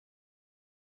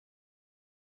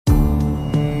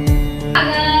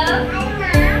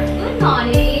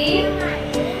morning.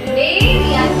 Today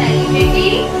we are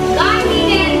celebrating Gandhi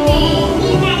Jayanti.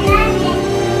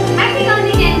 Happy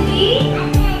Gandhi Jayanti.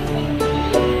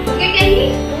 Okay, tell me,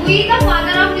 who is the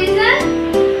father of nation?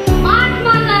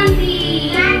 Mahatma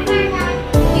Gandhi.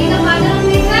 Who is the father of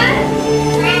nation?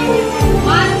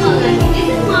 Mahatma Gandhi. This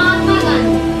is Mahatma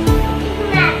Gandhi.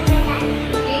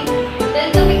 Okay, there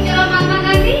is a picture of Mahatma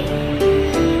Gandhi.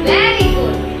 Very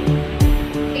good.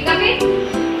 Pick up it,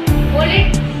 hold it,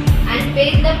 and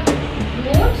paste the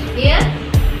notes here.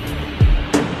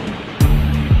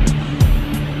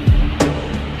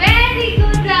 Very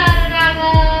good,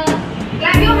 Raghav.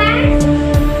 Clap your hands.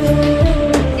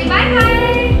 Say bye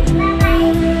bye.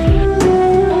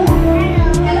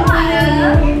 Hello,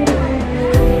 Arav.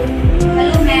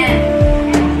 Hello, ma'am.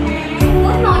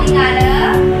 Good morning,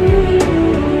 Arav.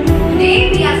 Today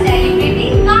we are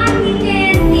celebrating Gandhi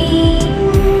Jayanti.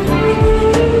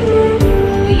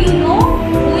 Do you know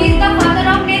who is the father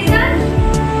of nation?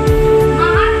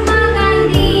 Mahatma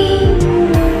Gandhi.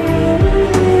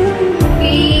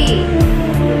 Okay.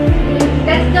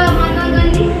 That's the Mahatma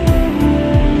Gandhi.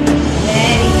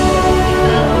 Very good.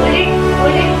 Hold it,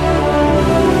 hold it.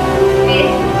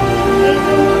 Paste, paste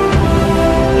the note.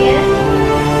 Here.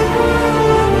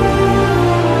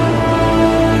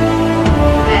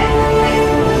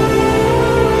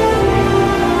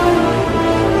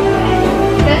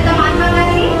 That's the Mahatma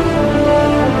Gandhi.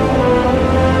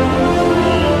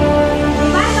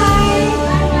 Bye bye.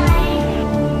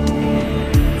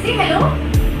 Say hello.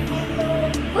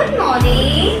 Good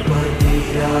morning.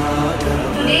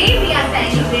 Today we are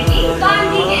celebrating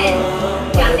Gandhi Jayanti.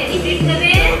 क्या celebrate कर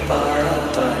रहे हैं?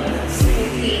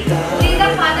 Okay. Who is the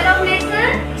father of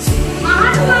nation?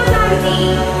 Mahatma Gandhi.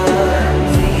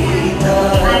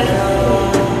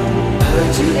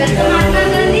 Just Mahatma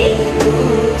Gandhi.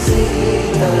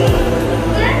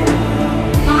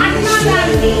 Mahatma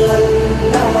Gandhi.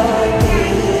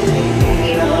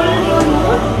 Okay, hold your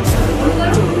note. Hold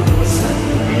करो.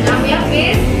 And now your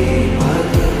face.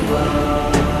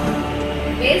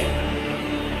 Face.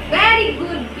 Very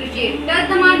good, Bridget. Does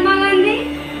the Mahatma Gandhi?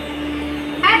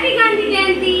 Happy Gandhi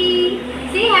Jayanti.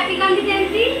 Say Happy Gandhi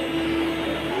Jayanti.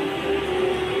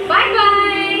 Bye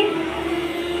bye.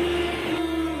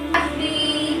 Aadi.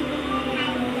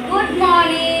 Good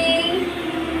morning.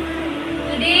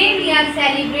 Today we are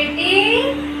celebrating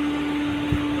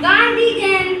Gandhi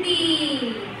Jayanti.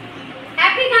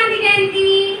 Happy Gandhi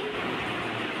Jayanti.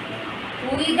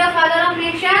 Who is the father of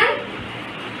nation?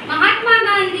 Mahatma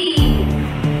Gandhi.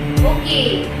 Okay.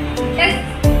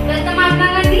 Does the Mahatma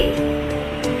Gandhi?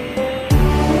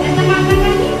 Does the Mahatma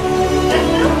Gandhi? Does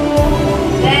the?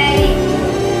 Very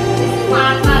good. This is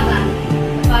Mahatma Gandhi,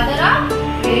 the father of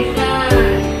nation.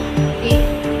 Okay.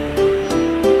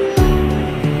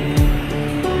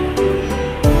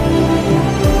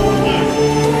 Okay.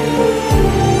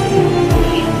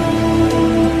 Okay.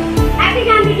 Happy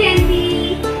Gandhi Jayanti.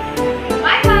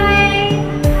 Bye bye.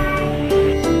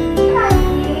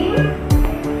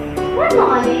 Good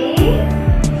morning.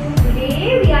 Today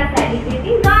we are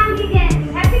celebrating Gandhi Jayanti.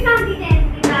 Happy Gandhi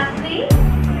Jayanti, Sakshi.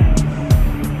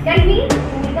 Tell me,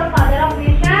 who is the father of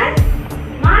nation?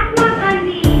 Mahatma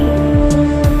Gandhi.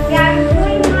 We are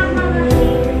showing Mahatma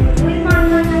Gandhi. Who is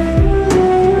Mahatma Gandhi?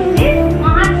 This is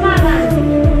Mahatma Gandhi.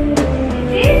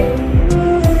 This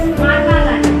is Mahatma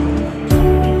Gandhi.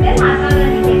 This is Mahatma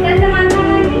Gandhi. This is the Mahatma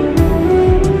Gandhi.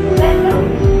 Let's go.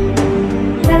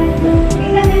 Let's go.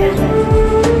 Let's go.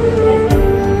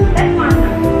 That's Mahatma.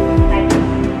 Right.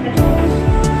 Let's go.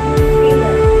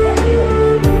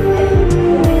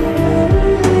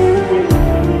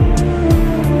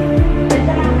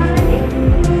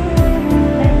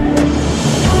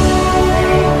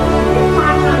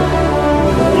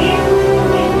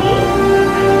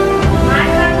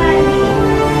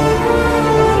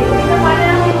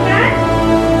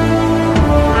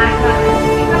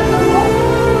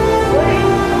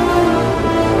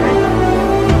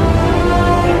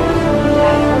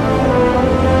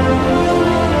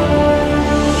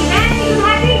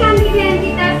 Happy Gandhi Jayanti,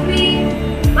 Tasvi.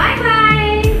 Bye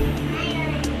bye.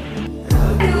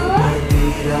 Hello.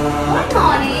 Good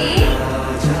morning.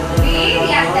 Today we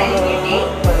are celebrating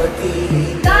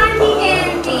Gandhi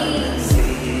Jayanti.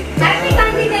 Happy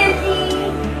Gandhi Jayanti.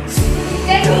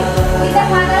 Tell me, who is the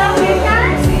father of nation?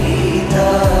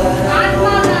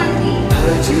 Mahatma Gandhi.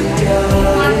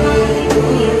 Mahatma Gandhi. Who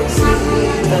is Mahatma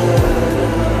Gandhi?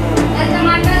 That's the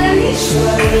Mahatma Gandhi.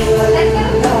 Let's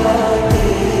go.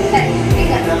 Let's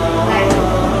pick up. Right.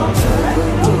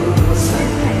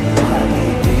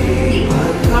 See,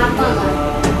 Mahatma Gandhi.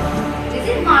 This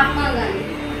is Mahatma Gandhi.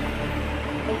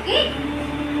 Okay?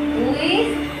 Who is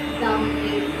the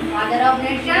father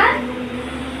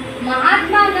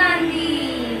Mahatma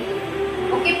Gandhi.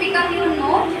 Okay, pick up your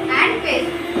notes and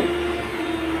paste.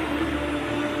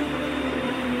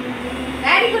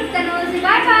 Very good, Tanuj.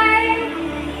 Bye bye.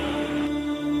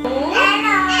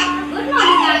 Hello. Good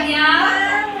morning, Adya.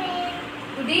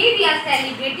 Today we are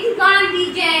celebrating Gandhi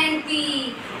Jayanti.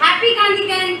 Happy Gandhi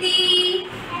Jayanti.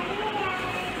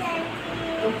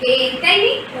 Okay, tell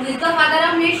me, who is the father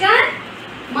of nation?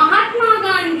 Mahatma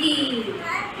Gandhi.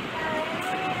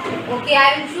 Okay, I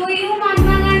will show you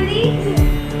Mahatma Gandhi.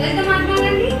 Where is the Mahatma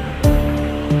Gandhi?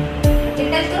 Okay,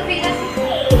 touch your fingers.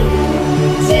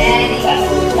 Very good.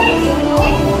 You know.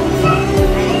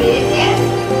 And where is it?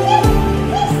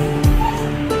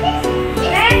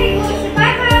 Very good.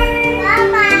 Bye bye. Bye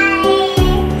bye.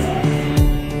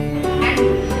 And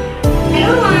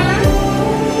hello, ma'am.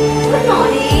 Good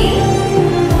morning.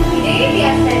 Today we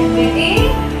are celebrating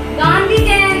Gandhi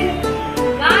Jayanti.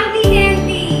 Gandhi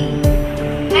Jayanti.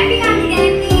 Happy Gandhi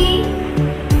Jayanti.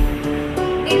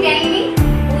 Okay, tell me,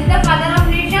 who is the father of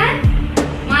nation?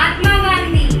 Mahatma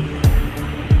Gandhi.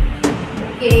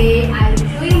 Okay, I will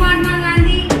show you Mahatma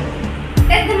Gandhi.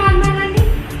 That's the Mahatma Gandhi.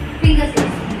 Fingers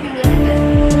is.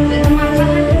 That's the Mahatma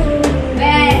Gandhi.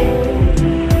 Well,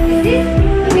 this is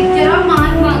the picture of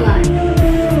Mahatma Gandhi.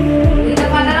 Who is the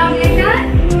father of nation?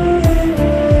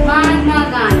 Mahatma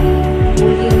Gandhi.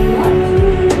 Hold your notes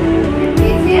and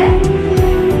place here.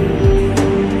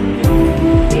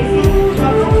 Place it.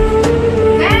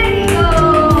 Very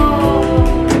good.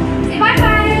 Say bye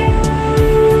bye.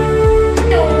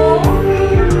 So,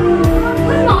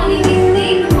 good morning, Isri.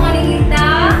 Good morning, Ida.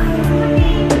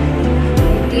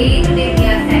 Okay, today we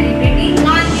are celebrating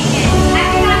Gandhi Jayanti.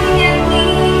 Happy Gandhi Jayanti.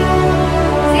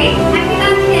 Say Happy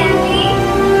Gandhi Jayanti.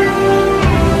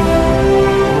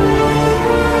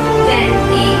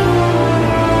 Jayanti.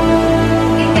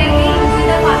 Okay, tell me, who is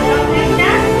the father of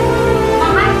nation?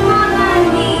 Mahatma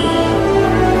Gandhi.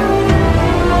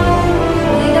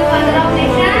 Who is the father of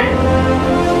nation?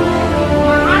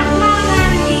 Mahatma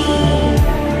Gandhi.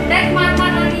 Touch Mahatma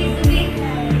Gandhi, Isri.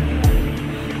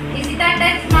 Isita,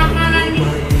 touch Mahatma Gandhi.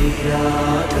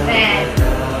 Well,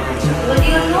 both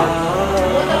your notes.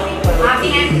 Both of you. आप ही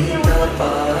hand से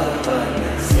ऊपर.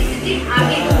 Isri, आप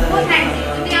ही both hands से.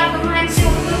 क्योंकि आप दोनों hands से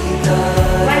ऊपर.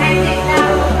 One hand से इतना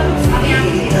ऊपर. अब यहाँ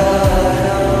से.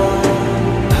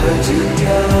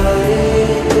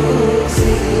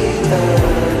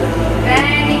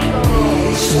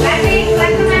 Very good.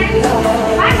 Happy Gandhi.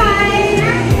 Bye bye.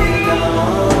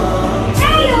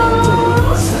 Hello.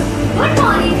 Good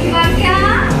morning, Shivakya.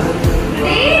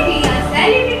 Today we are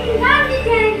celebrating Gandhi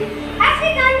Jayanti. Happy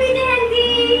Gandhi Jayanti.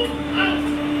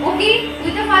 Okay, who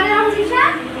is the father of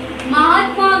nation?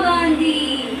 Mahatma Gandhi.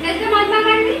 That's the Mahatma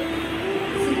Gandhi.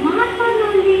 See Mahatma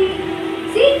Gandhi.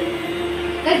 See?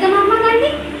 That's the Mahatma Gandhi.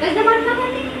 That's the Mahatma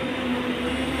Gandhi.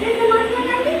 That's the Mahatma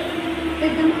Gandhi.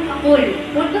 That's the Mahatma. Hold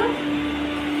करो.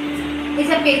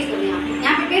 इसे paste करो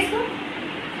यहाँ पे paste करो.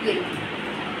 ये लो.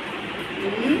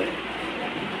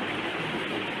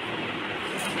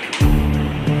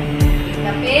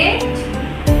 The page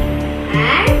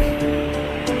and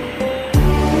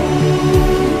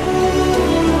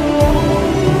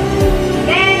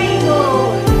very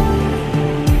good.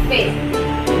 Paste.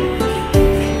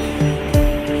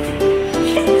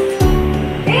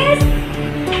 Paste.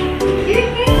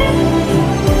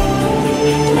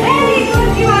 Very good,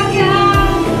 Shivakya.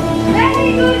 Very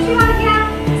good, Shivakya.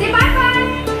 Say bye bye.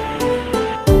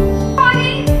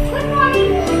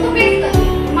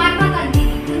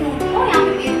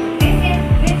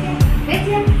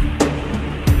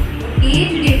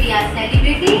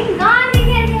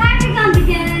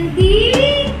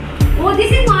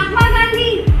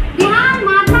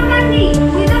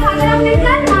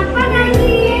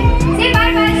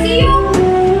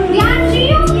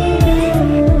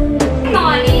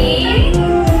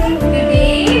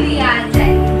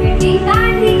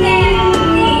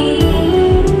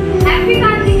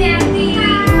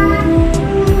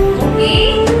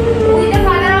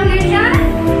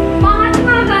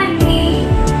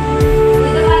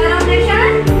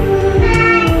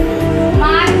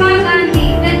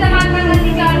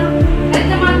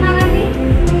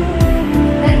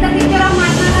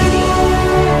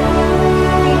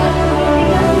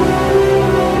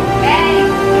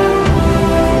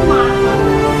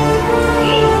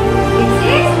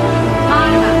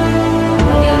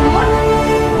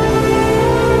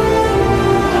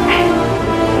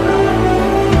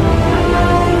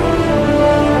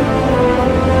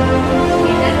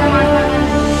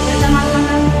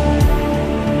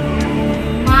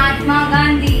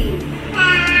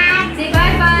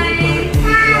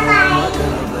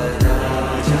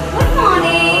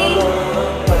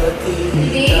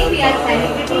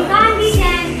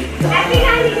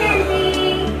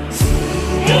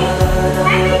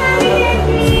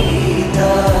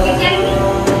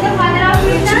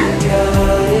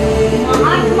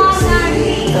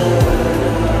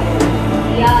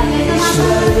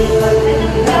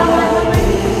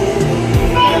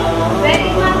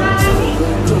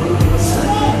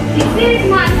 Where is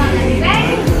Mahatma Gandhi?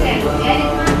 Where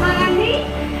is Mahatma Gandhi?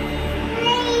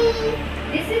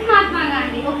 This is Mahatma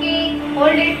Gandhi. Okay,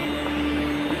 hold it.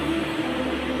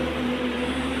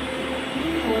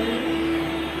 Hold it.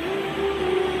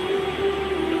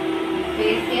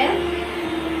 Face here.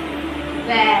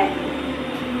 Where?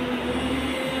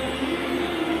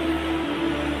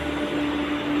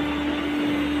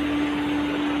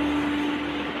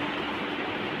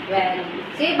 Well,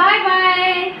 say bye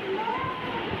bye.